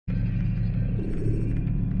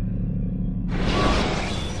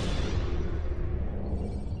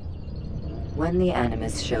When the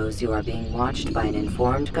animus shows you are being watched by an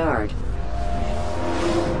informed guard.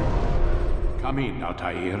 Come in,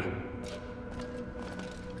 Altair.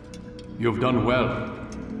 You've done well.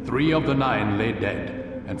 3 of the 9 lay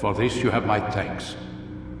dead, and for this you have my thanks.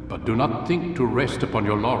 But do not think to rest upon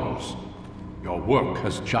your laurels. Your work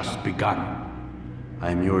has just begun.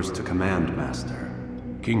 I am yours to command, Master.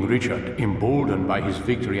 King Richard, emboldened by his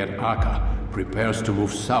victory at Acre, prepares to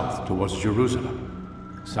move south towards Jerusalem.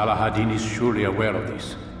 Saladin is surely aware of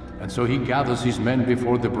this, and so he gathers his men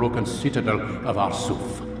before the broken citadel of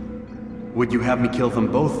Arsuf. Would you have me kill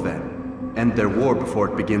them both then? End their war before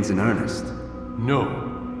it begins in earnest?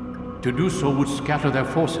 No. To do so would scatter their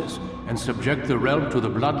forces and subject the realm to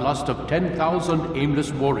the bloodlust of 10,000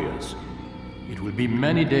 aimless warriors. It will be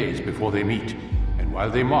many days before they meet, and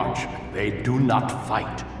while they march, they do not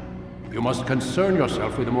fight. You must concern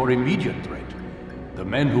yourself with a more immediate threat. The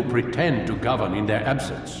men who pretend to govern in their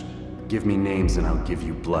absence. Give me names and I'll give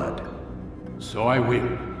you blood. So I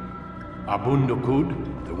will.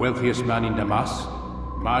 Nuqoud, the wealthiest man in Damascus,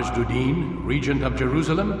 Majduddin, regent of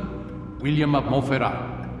Jerusalem, William of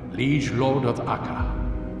Montferrat, liege lord of Acre.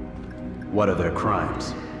 What are their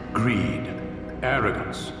crimes? Greed,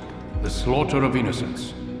 arrogance, the slaughter of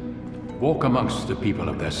innocents. Walk amongst the people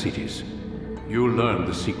of their cities. You'll learn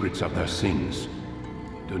the secrets of their sins.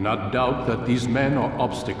 Do not doubt that these men are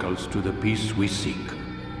obstacles to the peace we seek.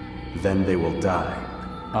 Then they will die.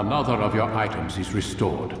 Another of your items is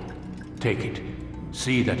restored. Take it.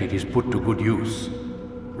 See that it is put to good use.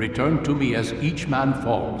 Return to me as each man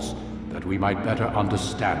falls, that we might better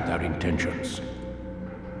understand their intentions.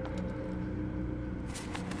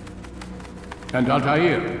 And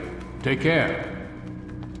Altair, take care.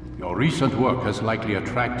 Your recent work has likely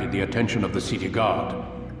attracted the attention of the city guard.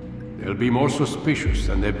 They'll be more suspicious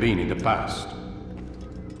than they've been in the past.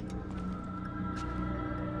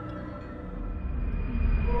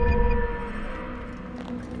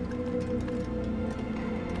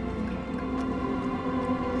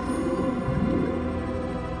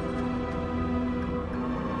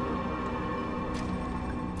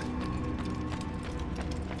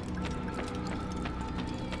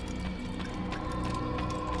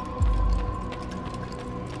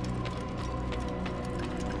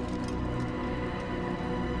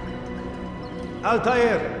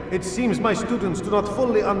 Altair, it seems my students do not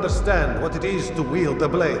fully understand what it is to wield a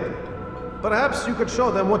blade. Perhaps you could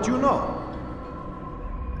show them what you know.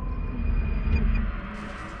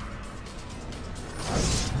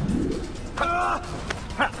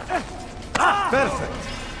 Perfect.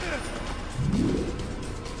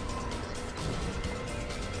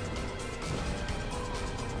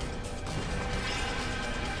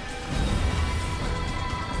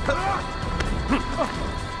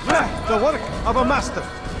 The work of a master.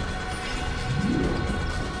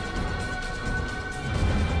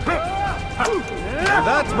 And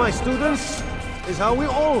that, my students, is how we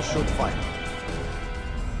all should fight.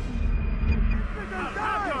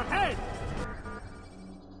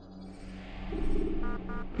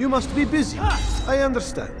 You must be busy. I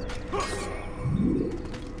understand.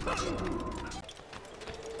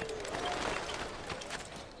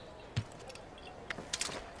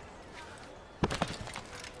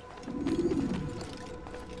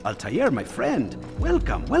 Altair, my friend.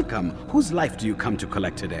 Welcome, welcome. Whose life do you come to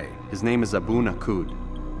collect today? His name is Nuqoud.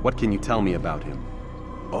 What can you tell me about him?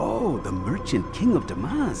 Oh, the merchant king of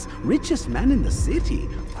Damascus. Richest man in the city.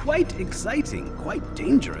 Quite exciting, quite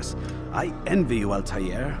dangerous. I envy you,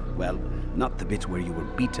 Altair. Well, not the bit where you were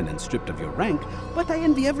beaten and stripped of your rank, but I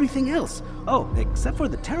envy everything else. Oh, except for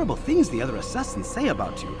the terrible things the other assassins say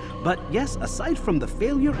about you. But yes, aside from the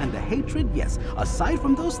failure and the hatred, yes, aside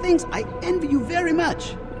from those things, I envy you very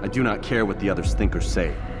much. I do not care what the others think or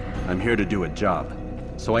say. I'm here to do a job.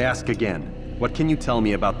 So I ask again, what can you tell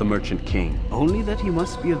me about the Merchant King? Only that he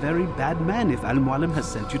must be a very bad man if Al-Mualim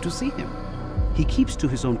has sent you to see him. He keeps to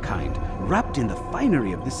his own kind, wrapped in the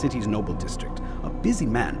finery of this city's noble district. A busy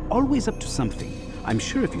man, always up to something. I'm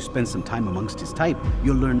sure if you spend some time amongst his type,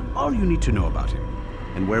 you'll learn all you need to know about him.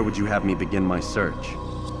 And where would you have me begin my search?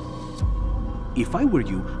 If I were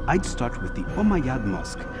you, I'd start with the Umayyad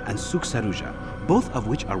Mosque and Souk Sarouja, both of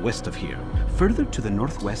which are west of here. Further to the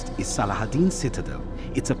northwest is Saladin Citadel.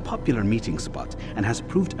 It's a popular meeting spot and has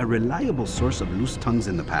proved a reliable source of loose tongues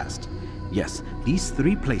in the past. Yes, these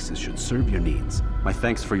 3 places should serve your needs. My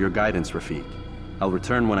thanks for your guidance, Rafiq. I'll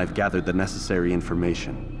return when I've gathered the necessary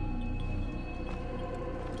information.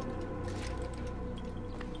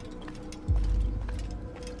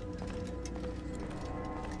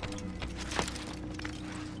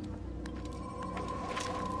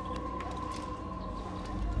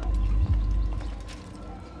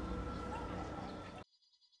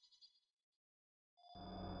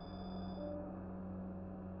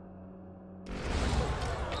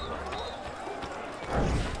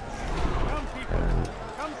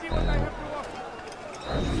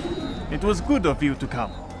 It was good of you to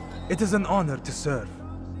come. It is an honor to serve.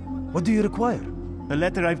 What do you require? The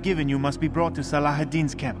letter I've given you must be brought to Salah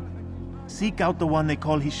ad-Din's camp. Seek out the one they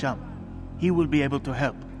call Hisham. He will be able to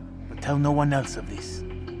help, but tell no one else of this.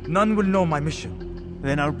 None will know my mission.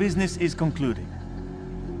 Then our business is concluded.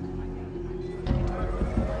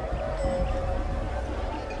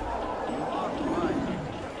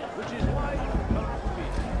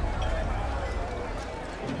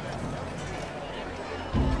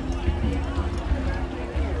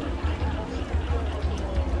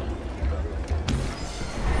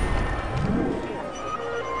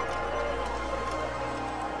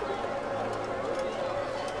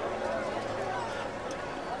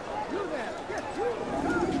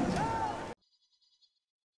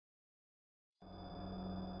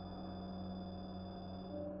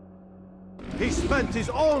 He spent his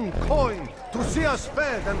own coin to see us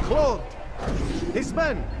fed and clothed. His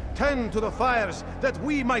men tend to the fires that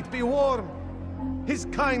we might be warm. His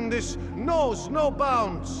kindness knows no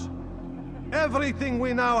bounds. Everything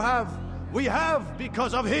we now have, we have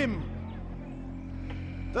because of him.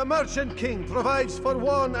 The Merchant King provides for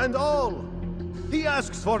one and all. He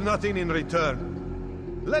asks for nothing in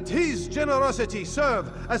return. Let his generosity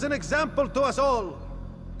serve as an example to us all.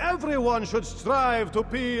 Everyone should strive to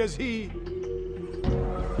be as he.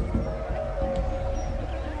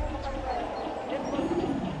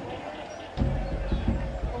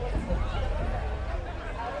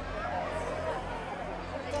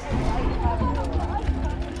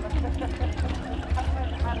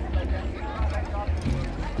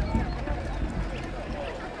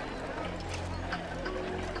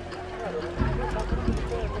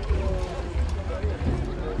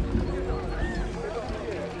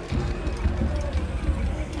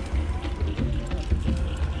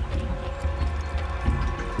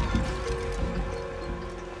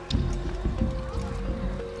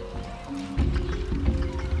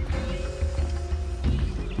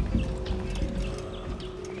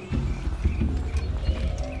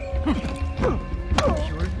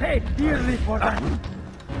 Dearly for that.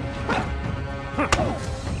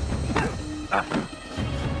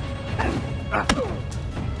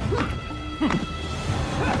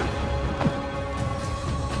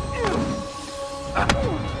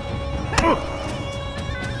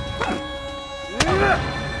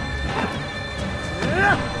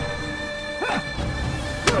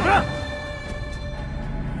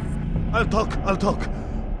 I'll talk.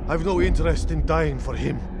 I've no interest in dying for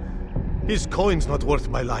him. His coin's not worth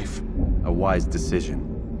my life. A wise decision.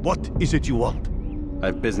 What is it you want? I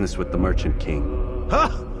have business with the Merchant King. Huh?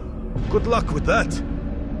 Good luck with that.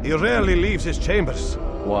 He rarely leaves his chambers.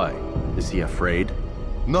 Why? Is he afraid?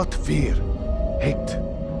 Not fear. Hate.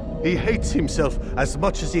 He hates himself as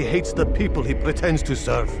much as he hates the people he pretends to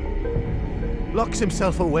serve. Locks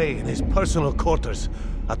himself away in his personal quarters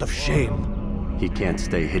out of shame. He can't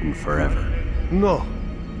stay hidden forever. No.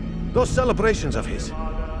 Those celebrations of his.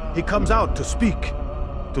 He comes out to speak,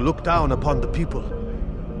 to look down upon the people.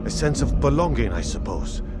 A sense of belonging, I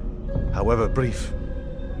suppose. However brief.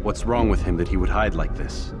 What's wrong with him that he would hide like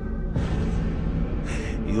this?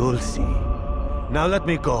 You'll see. Now let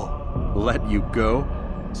me go. Let you go?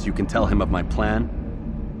 So you can tell him of my plan?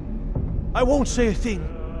 I won't say a thing.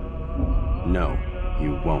 No,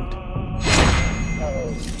 you won't.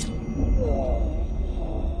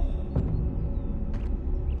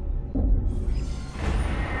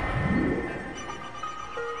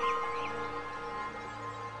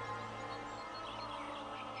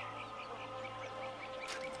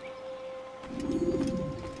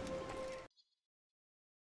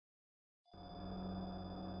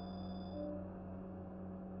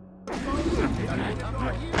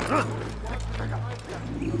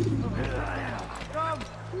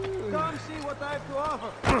 Come see what I have to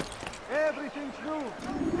offer. Everything's new.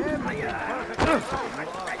 Everything's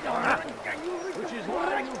perfect. Which is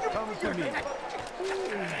why you've come to me.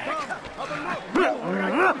 Come, have a look.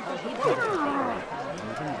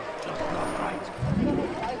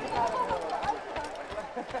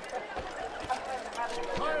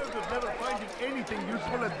 Tired of never finding anything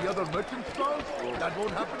useful at the other merchant stalls? That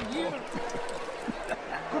won't happen here.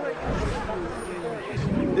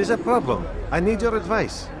 There's a problem. I need your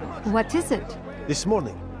advice. What is it? This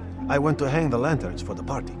morning, I went to hang the lanterns for the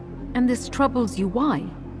party. And this troubles you why?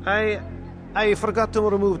 I forgot to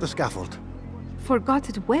remove the scaffold. Forgot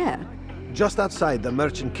it where? Just outside the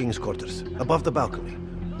Merchant King's quarters, above the balcony.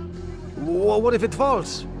 What if it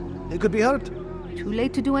falls? It could be hurt. Too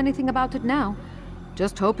late to do anything about it now.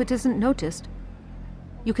 Just hope it isn't noticed.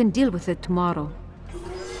 You can deal with it tomorrow.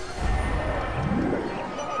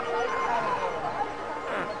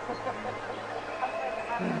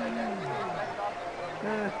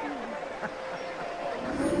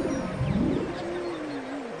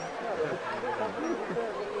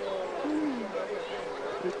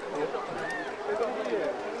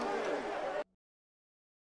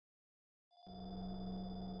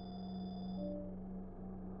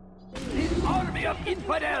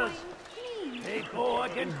 infidels! They go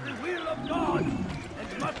against the will of God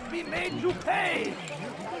and must be made to pay!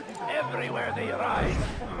 Everywhere they rise,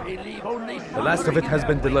 they leave only The last of it has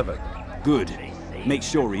been delivered. Good. Make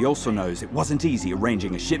sure he also knows it wasn't easy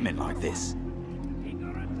arranging a shipment like this.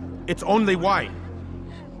 It's only wine.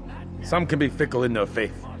 Some can be fickle in their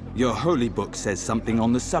faith. Your holy book says something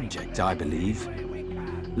on the subject, I believe.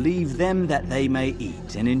 Leave them that they may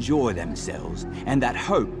eat and enjoy themselves, and that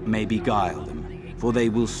hope may beguile them, for they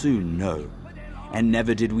will soon know. And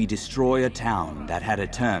never did we destroy a town that had a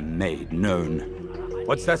term made known.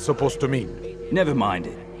 What's that supposed to mean? Never mind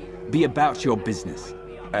it. Be about your business.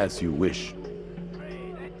 As you wish.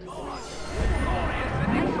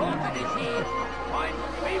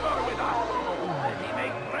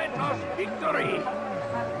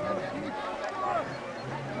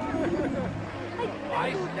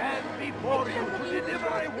 I stand before you to deliver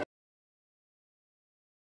a...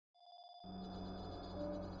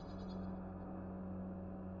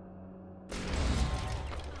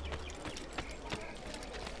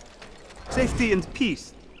 Safety and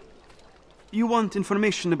peace. You want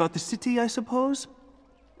information about the city, I suppose?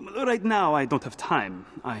 Right now, I don't have time.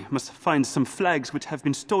 I must find some flags which have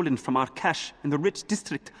been stolen from our cache in the rich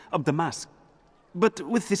district of Damascus. But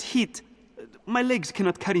with this heat, my legs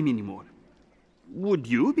cannot carry me anymore. Would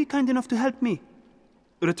you be kind enough to help me?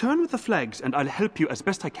 Return with the flags, and I'll help you as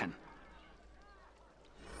best I can.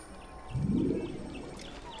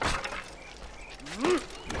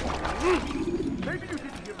 Maybe you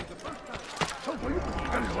didn't hear me the first time. So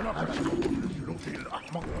you don't feel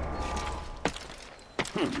ahmaq.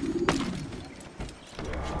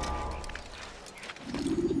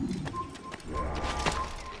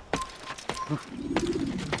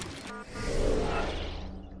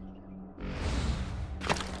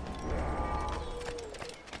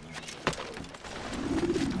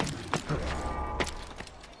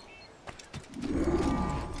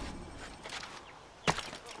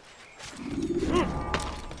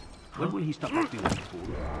 When will he stop acting like a fool?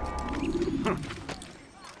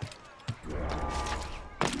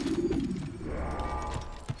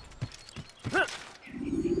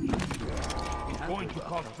 He's going to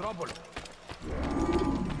cause trouble.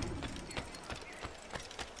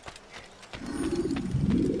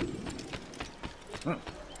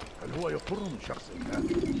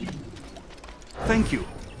 Thank you.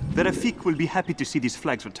 The Rafik will be happy to see these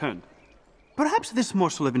flags returned. Perhaps this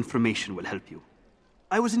morsel of information will help you.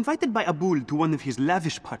 I was invited by Abul to one of his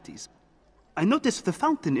lavish parties. I noticed the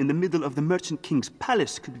fountain in the middle of the Merchant King's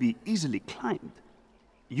palace could be easily climbed.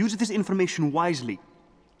 Use this information wisely.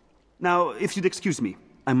 Now, if you'd excuse me,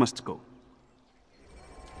 I must go.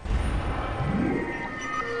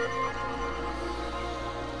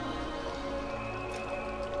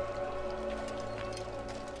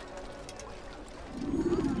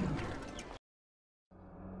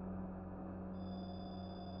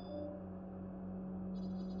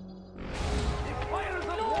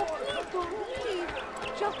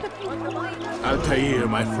 Altair,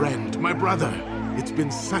 my friend, my brother. It's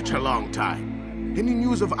been such a long time. Any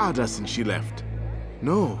news of Ada since she left?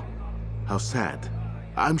 No. How sad.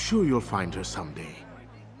 I'm sure you'll find her someday.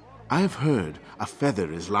 I've heard a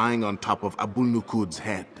feather is lying on top of Abu Nuqoud's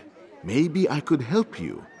head. Maybe I could help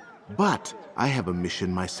you. But I have a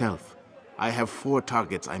mission myself. I have 4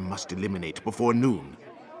 targets I must eliminate before noon.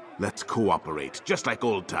 Let's cooperate, just like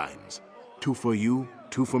old times. 2 for you,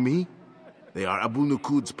 2 for me? They are Abu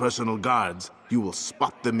Nuqoud's personal guards. You will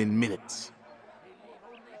spot them in minutes.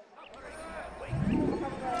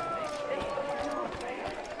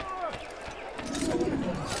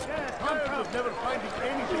 Never finding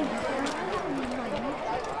anything.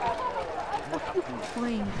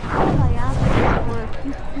 Coins. All I ask is for a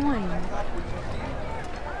few coins.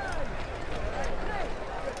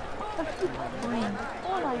 A few coins.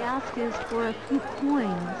 All I ask is for a few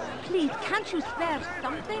coins. Please, can't you spare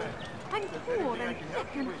something? I'm poor and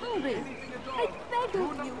sick and hungry.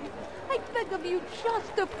 I beg of you,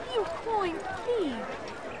 just a few coins, please.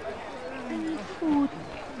 I need food.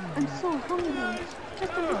 I'm so hungry.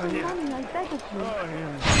 Just a little money, I beg of you.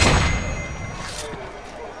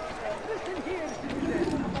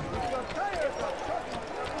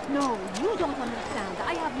 No, you don't understand.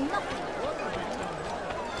 I have nothing.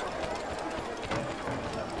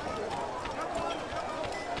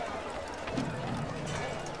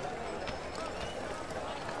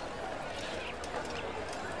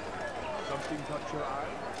 Something caught your eye?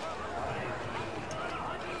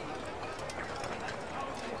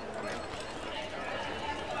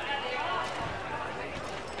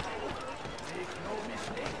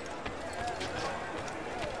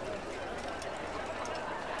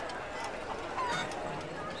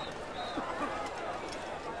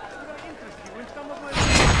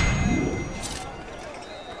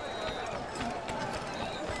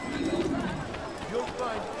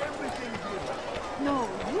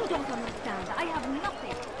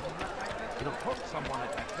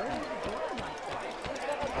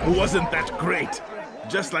 Wasn't that great?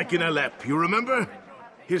 Just like in Alep, you remember?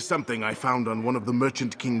 Here's something I found on one of the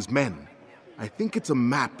Merchant King's men. I think it's a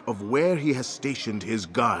map of where he has stationed his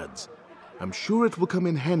guards. I'm sure it will come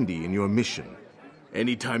in handy in your mission.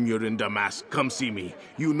 Anytime you're in Damascus, come see me.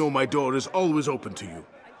 You know my door is always open to you.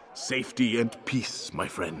 Safety and peace, my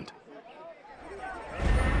friend.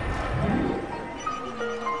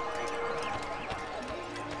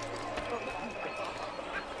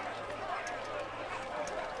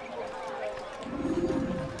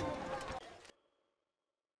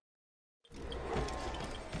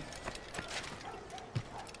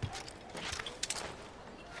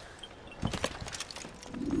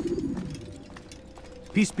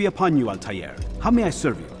 Peace be upon you, Altair. How may I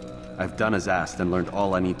serve you? I've done as asked and learned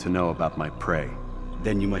all I need to know about my prey.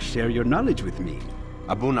 Then you must share your knowledge with me.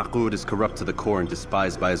 Abu Nuqoud is corrupt to the core and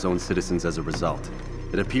despised by his own citizens as a result.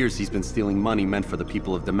 It appears he's been stealing money meant for the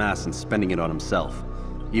people of Damascus and spending it on himself.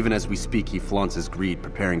 Even as we speak, he flaunts his greed,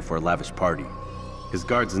 preparing for a lavish party. His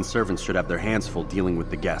guards and servants should have their hands full dealing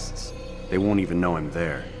with the guests. They won't even know I'm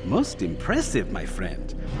there. Most impressive, my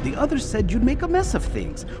friend. The others said you'd make a mess of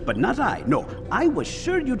things, but not I. No, I was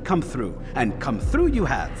sure you'd come through, and come through you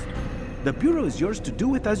have. The Bureau is yours to do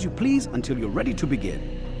with as you please until you're ready to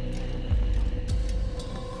begin.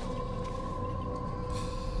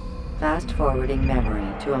 Fast-forwarding memory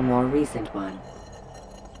to a more recent one.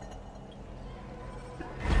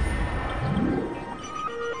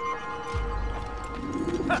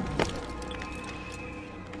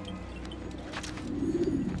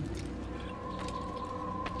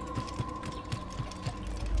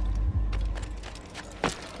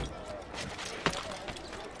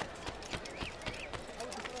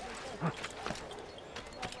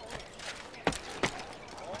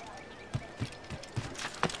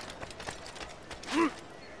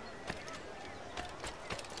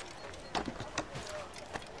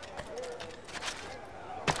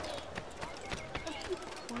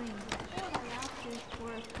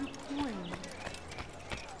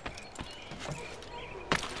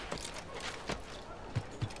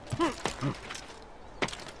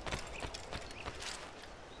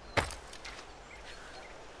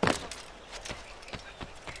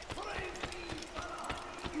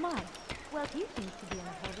 Well, he seems to be in a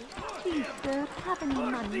hurry. Please, sir, have any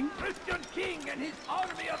money? The Christian king and his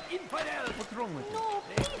army of infidels! What's wrong with you? No,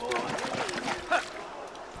 please,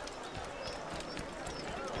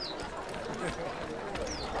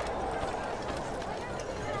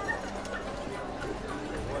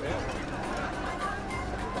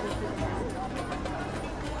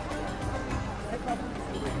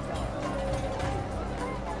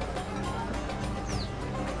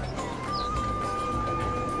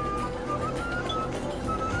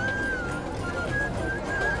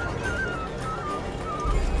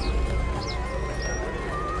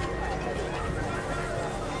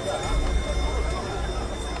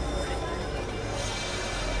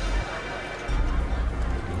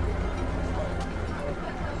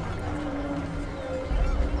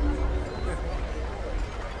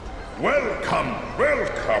 Welcome,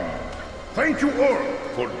 welcome. Thank you all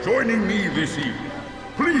for joining me this evening.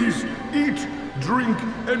 Please eat, drink,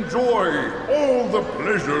 enjoy all the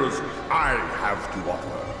pleasures I have to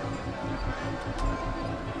offer.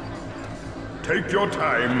 Take your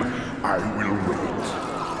time, I will wait.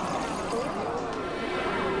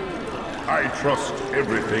 I trust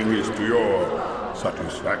everything is to your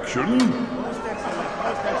satisfaction.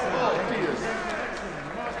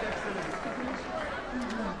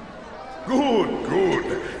 Good, good.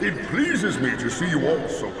 It pleases me to see you all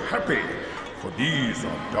so happy. For these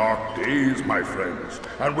are dark days, my friends,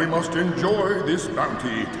 and we must enjoy this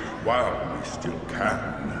bounty while we still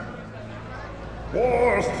can.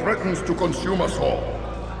 War threatens to consume us all.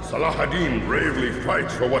 Salah ad-Din bravely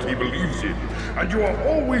fights for what he believes in, and you are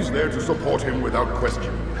always there to support him without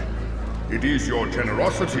question. It is your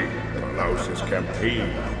generosity that allows his campaign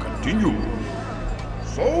to continue.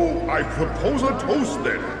 So, I propose a toast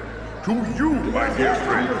then. To you, my dear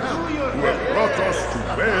friends, who have brought us to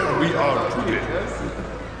where we are today.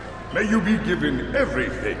 May you be given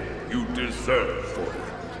everything you deserve for it.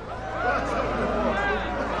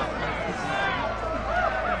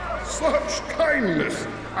 Such kindness!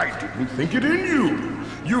 I didn't think it in you.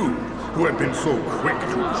 You, who have been so quick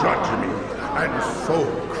to judge me, and so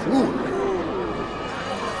cruel.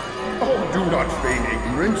 Oh, do not feign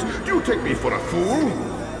ignorance. Do you take me for a fool?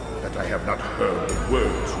 That I have not heard the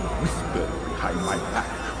words you whisper behind my back.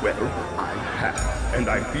 Well, I have, and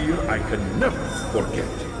I fear I can never forget.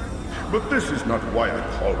 But this is not why I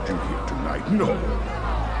called you here tonight, no.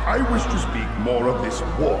 I wish to speak more of this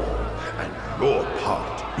war, and your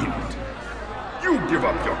part in it. You give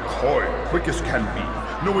up your coin quick as can be,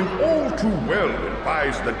 knowing all too well it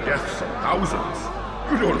buys the deaths of thousands.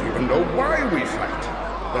 You don't even know why we fight.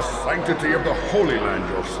 The sanctity of the Holy Land,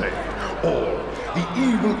 you'll say, or the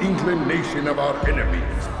evil inclination of our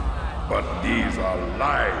enemies. But these are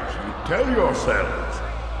lies you tell yourselves.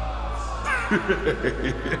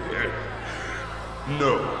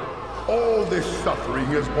 No, all this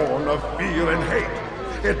suffering is born of fear and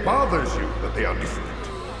hate. It bothers you that they are different,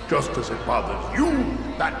 just as it bothers you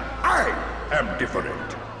that I am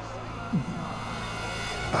different.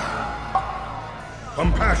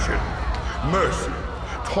 Compassion, mercy,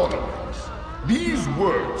 tolerance. These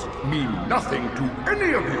words mean nothing to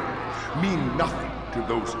any of you, mean nothing to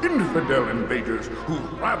those infidel invaders who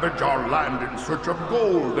ravage our land in search of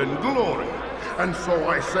gold and glory. And so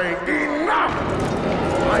I say, enough!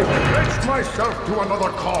 I've pledged myself to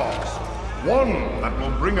another cause, one that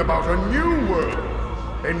will bring about a new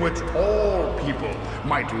world, in which all people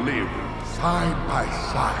might live side by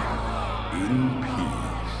side in peace.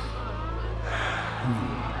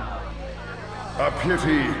 A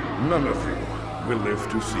pity none of you will live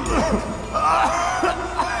to see it.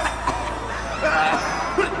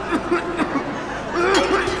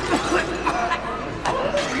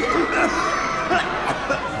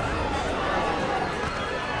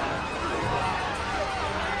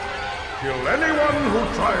 Kill anyone who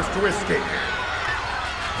tries to escape.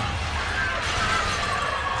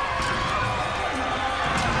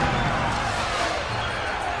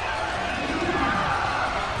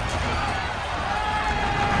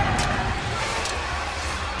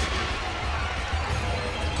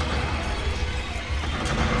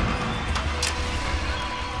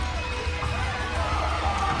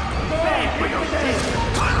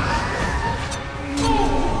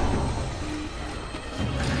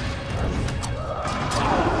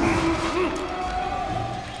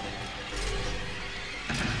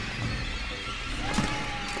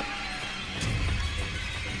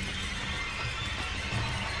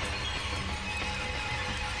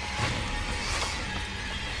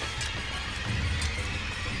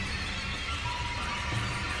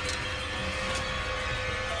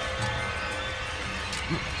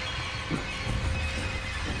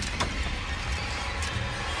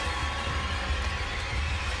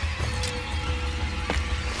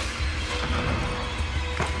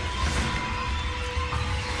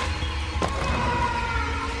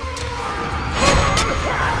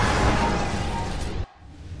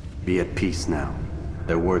 Be at peace now.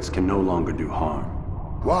 Their words can no longer do harm.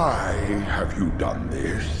 Why have you done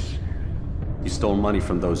this? You stole money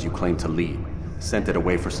from those you claim to lead, sent it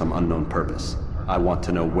away for some unknown purpose. I want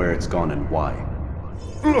to know where it's gone and why.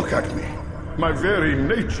 Look at me. My very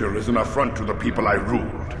nature is an affront to the people I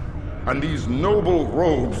ruled. And these noble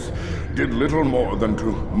robes did little more than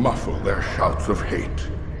to muffle their shouts of hate.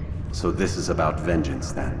 So this is about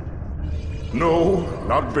vengeance, then? No,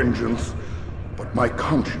 not vengeance, but my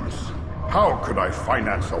conscience. How could I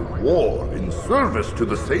finance a war in service to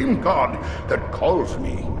the same god that calls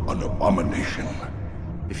me an abomination?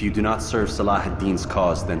 If you do not serve Salah ad-Din's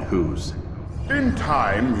cause, then whose? In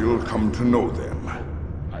time, you'll come to know them.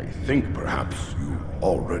 I think perhaps you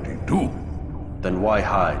already do. Then why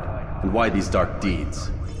hide? And why these dark deeds?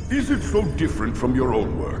 Is it so different from your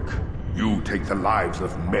own work? You take the lives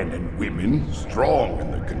of men and women, strong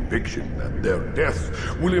in the conviction that their deaths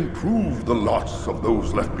will improve the lots of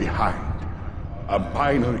those left behind. A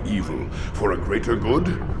minor evil for a greater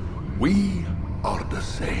good? We are the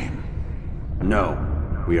same. No,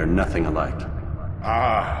 we are nothing alike.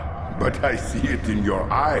 Ah, but I see it in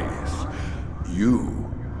your eyes. You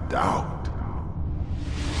doubt.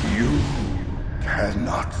 You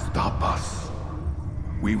cannot stop us.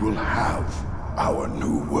 We will have our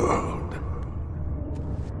new world.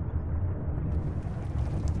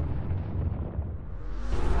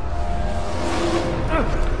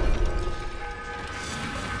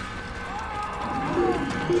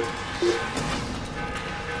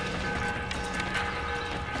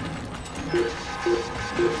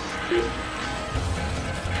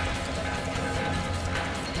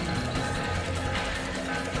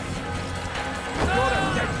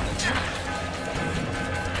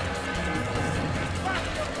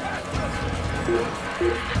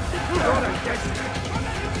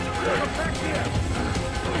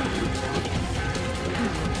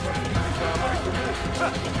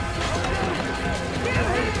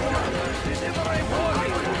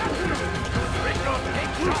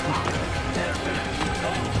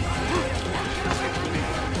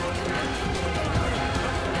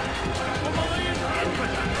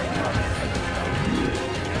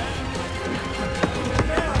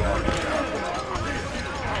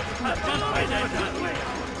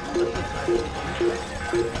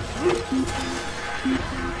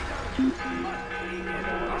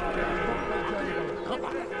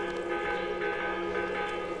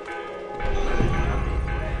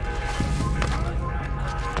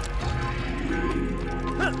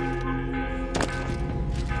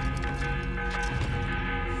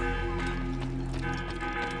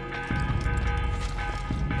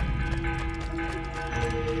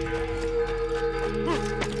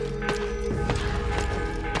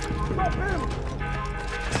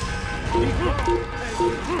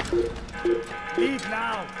 Leave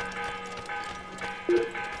now!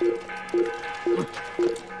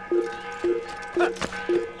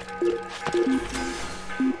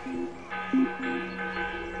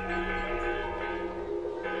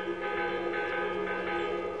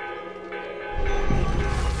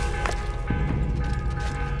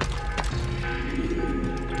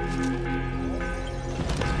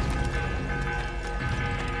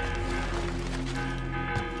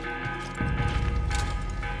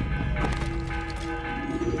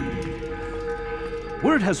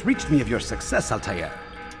 Word has reached me of your success, Altair.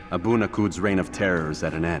 Abu Nuqoud's reign of terror is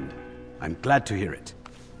at an end. I'm glad to hear it.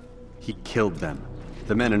 He killed them.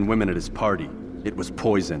 The men and women at his party. It was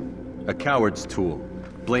poison. A coward's tool.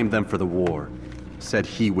 Blamed them for the war. Said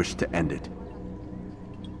he wished to end it.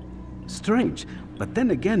 Strange, but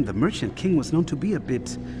then again, the Merchant King was known to be a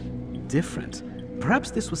bit different.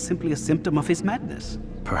 Perhaps this was simply a symptom of his madness.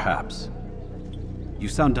 Perhaps. You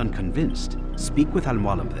sound unconvinced. Speak with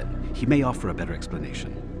Al-Mualim then. He may offer a better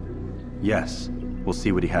explanation. Yes. We'll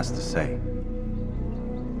see what he has to say.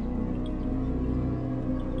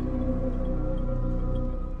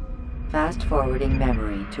 Fast-forwarding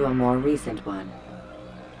memory to a more recent one.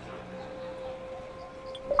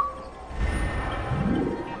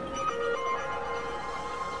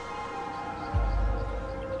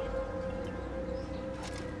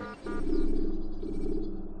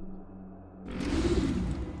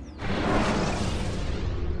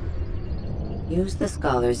 Use the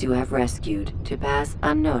scholars you have rescued to pass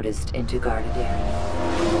unnoticed into guarded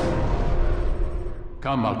areas.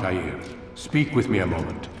 Come, Altair. Speak with me a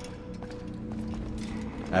moment.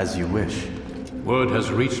 As you wish. Word has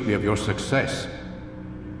reached me of your success.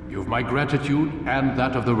 You've my gratitude and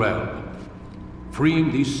that of the realm. Freeing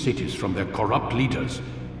these cities from their corrupt leaders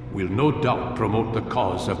will no doubt promote the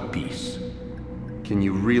cause of peace. Can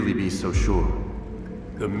you really be so sure?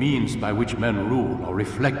 The means by which men rule are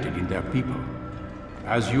reflected in their people.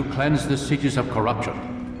 As you cleanse the cities of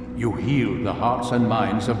corruption, you heal the hearts and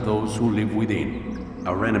minds of those who live within.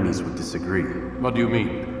 Our enemies would disagree. What do you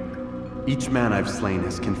mean? Each man I've slain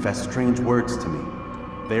has confessed strange words to me.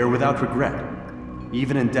 They are without regret.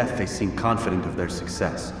 Even in death they seem confident of their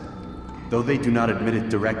success. Though they do not admit it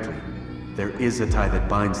directly, there is a tie that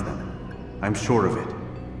binds them. I'm sure of it.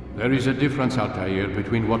 There is a difference, Altair,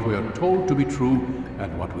 between what we are told to be true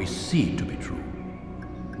and what we see to be true.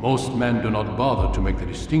 Most men do not bother to make the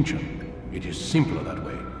distinction. It is simpler that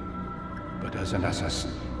way. But as an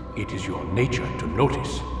assassin, it is your nature to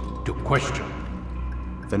notice, to question.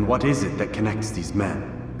 Then what is it that connects these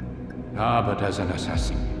men? Ah, but as an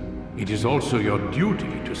assassin, it is also your duty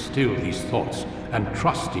to still these thoughts and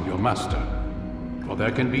trust in your master. For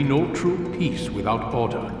there can be no true peace without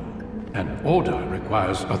order, and order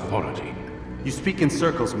requires authority. You speak in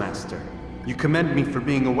circles, Master. You commend me for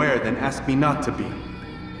being aware, then ask me not to be.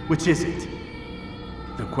 Which is it?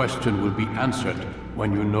 The question will be answered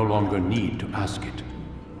when you no longer need to ask it.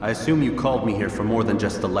 I assume you called me here for more than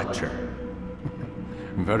just a lecture.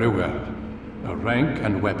 Very well. A rank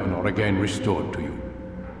and weapon are again restored to you.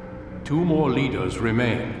 2 more leaders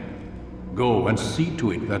remain. Go and see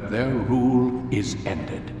to it that their rule is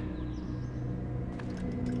ended.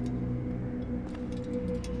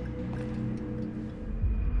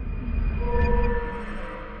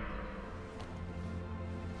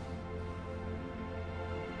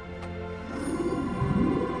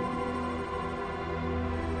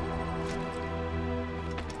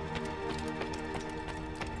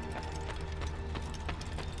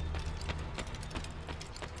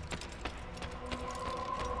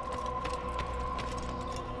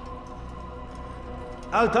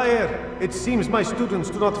 Altair, it seems my students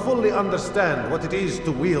do not fully understand what it is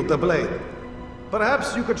to wield the blade.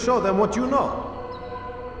 Perhaps you could show them what you know.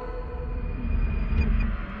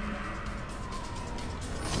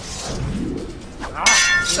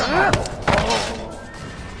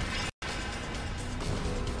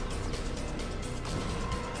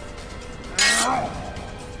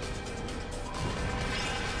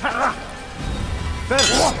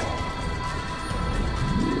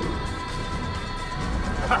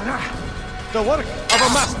 The work of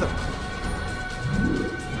a master.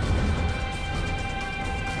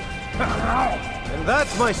 And that,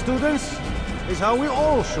 my students, is how we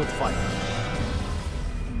all should fight.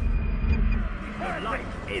 Your life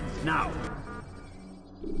ends now.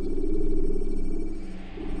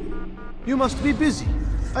 You must be busy.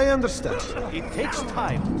 I understand. It takes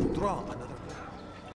time to draw